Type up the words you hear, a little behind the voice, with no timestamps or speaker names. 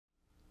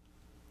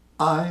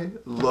I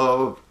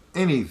love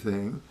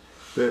anything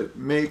that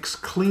makes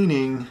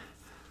cleaning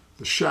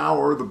the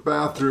shower, the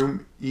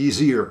bathroom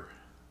easier.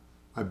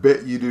 I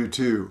bet you do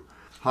too.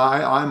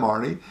 Hi, I'm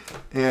Arnie,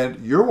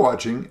 and you're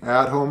watching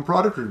At Home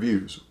Product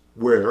Reviews,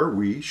 where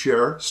we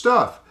share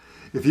stuff.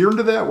 If you're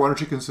into that, why don't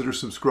you consider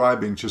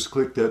subscribing? Just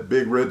click that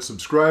big red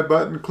subscribe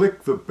button,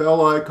 click the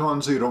bell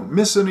icon so you don't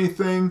miss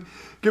anything.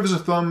 Give us a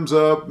thumbs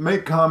up,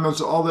 make comments,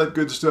 all that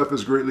good stuff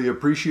is greatly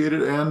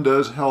appreciated and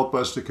does help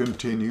us to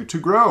continue to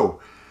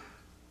grow.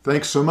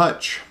 Thanks so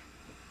much.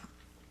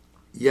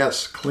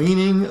 Yes,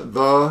 cleaning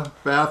the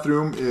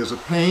bathroom is a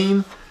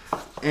pain,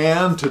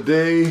 and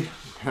today we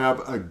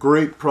have a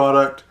great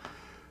product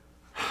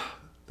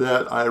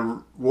that I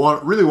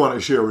really want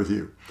to share with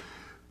you.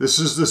 This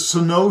is the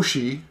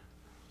Synoshi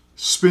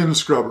Spin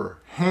Scrubber,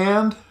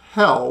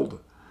 handheld,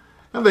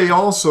 and they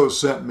also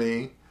sent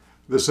me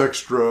this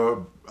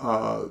extra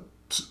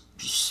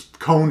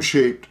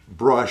cone-shaped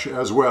brush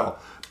as well.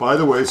 By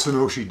the way,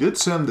 Synoshi did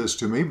send this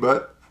to me,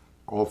 but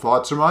all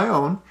thoughts are my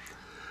own.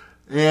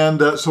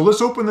 And so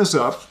let's open this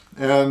up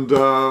and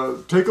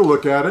take a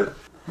look at it.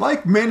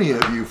 Like many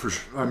of you,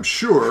 I'm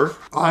sure,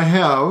 I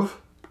have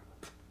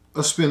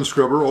a spin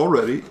scrubber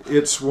already.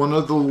 It's one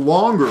of the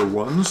longer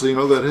ones, you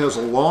know, that has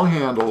a long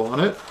handle on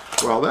it.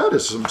 Wow, that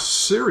is some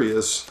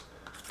serious...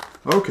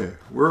 Okay,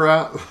 we're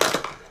out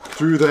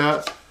through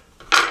that.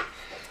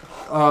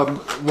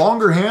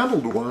 Longer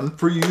handled one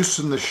for use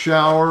in the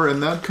shower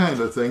and that kind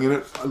of thing,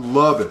 and I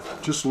love it,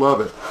 just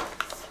love it.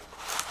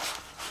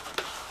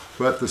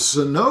 But the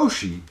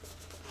Synoshi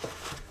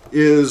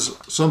is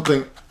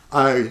something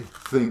I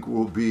think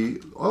will be,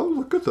 oh,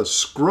 look at the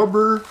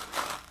scrubber.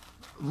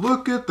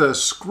 Look at the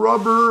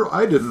scrubber.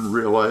 I didn't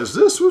realize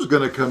this was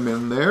going to come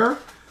in there.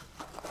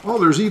 Oh,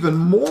 there's even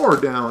more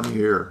down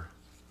here.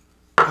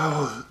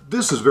 Oh,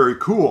 this is very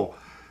cool.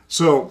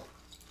 So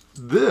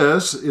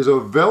this is a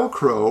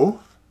Velcro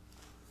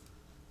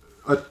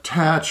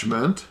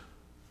attachment,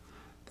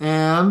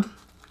 and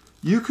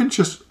you can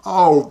just,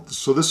 oh,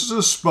 so this is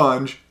a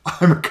sponge.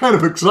 I'm kind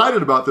of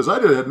excited about this. I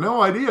had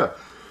no idea.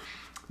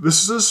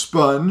 This is a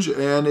sponge,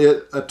 and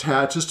it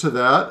attaches to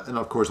that, and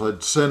of course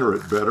I'd center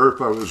it better if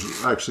I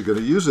was actually going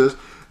to use this.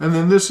 And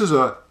then this is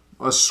a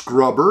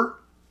scrubber.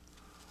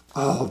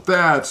 Oh,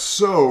 that's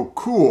so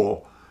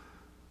cool.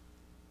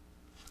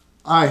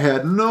 I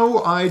had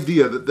no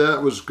idea that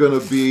that was going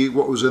to be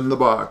what was in the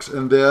box.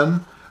 And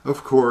then,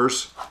 of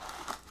course,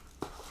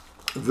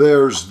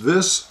 there's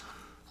this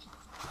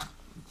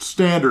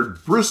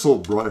standard bristle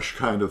brush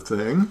kind of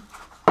thing.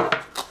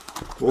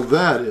 Well,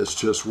 that is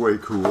just way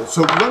cool.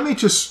 So let me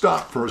just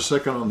stop for a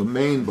second on the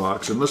main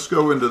box and let's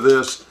go into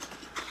this.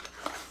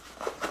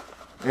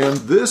 And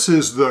this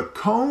is the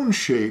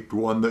cone-shaped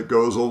one that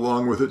goes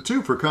along with it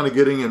too, for kind of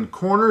getting in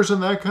corners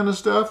and that kind of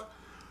stuff.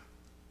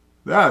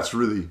 That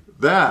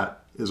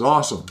is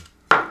awesome.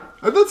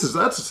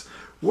 That's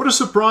what a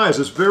surprise.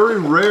 It's very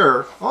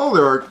rare. Oh,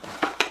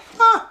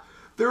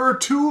 there are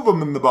two of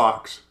them in the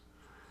box.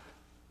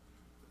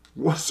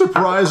 What a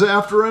surprise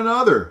after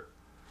another.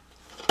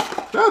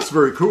 That's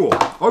very cool.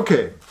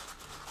 Okay,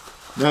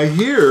 now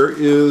here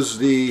is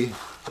the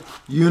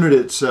unit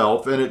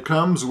itself, and it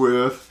comes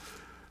with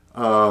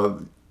a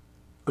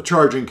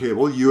charging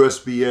cable,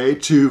 USB-A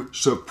to,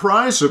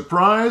 surprise,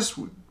 surprise,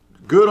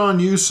 good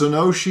on you,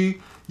 Synoshi,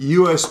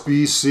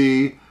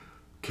 USB-C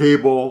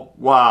cable.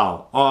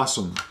 Wow,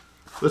 awesome.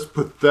 Let's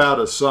put that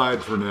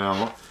aside for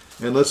now,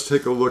 and let's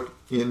take a look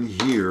in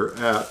here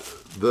at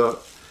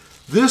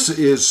this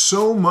is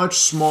so much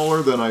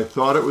smaller than I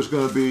thought it was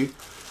going to be.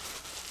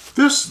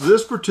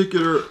 This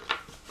particular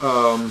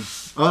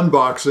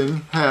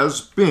unboxing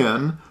has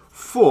been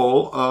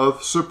full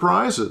of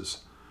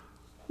surprises.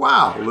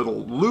 Wow,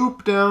 little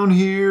loop down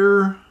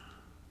here.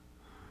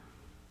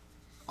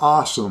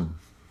 Awesome.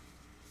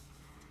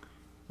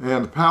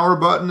 And the power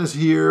button is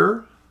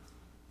here.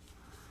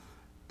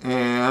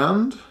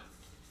 And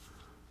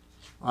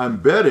I'm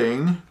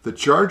betting the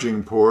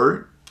charging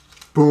port,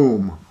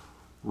 boom,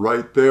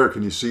 right there.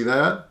 Can you see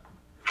that?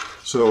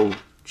 So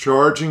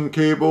charging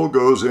cable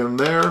goes in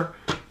there.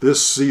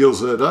 This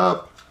seals it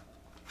up.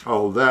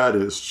 Oh, that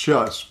is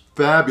just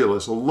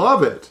fabulous. I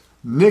love it.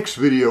 Next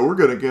video, we're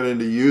going to get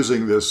into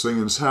using this thing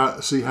and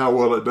see how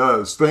well it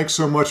does. Thanks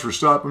so much for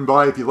stopping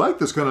by. If you like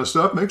this kind of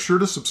stuff, make sure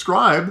to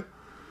subscribe.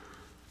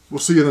 We'll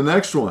see you in the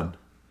next one.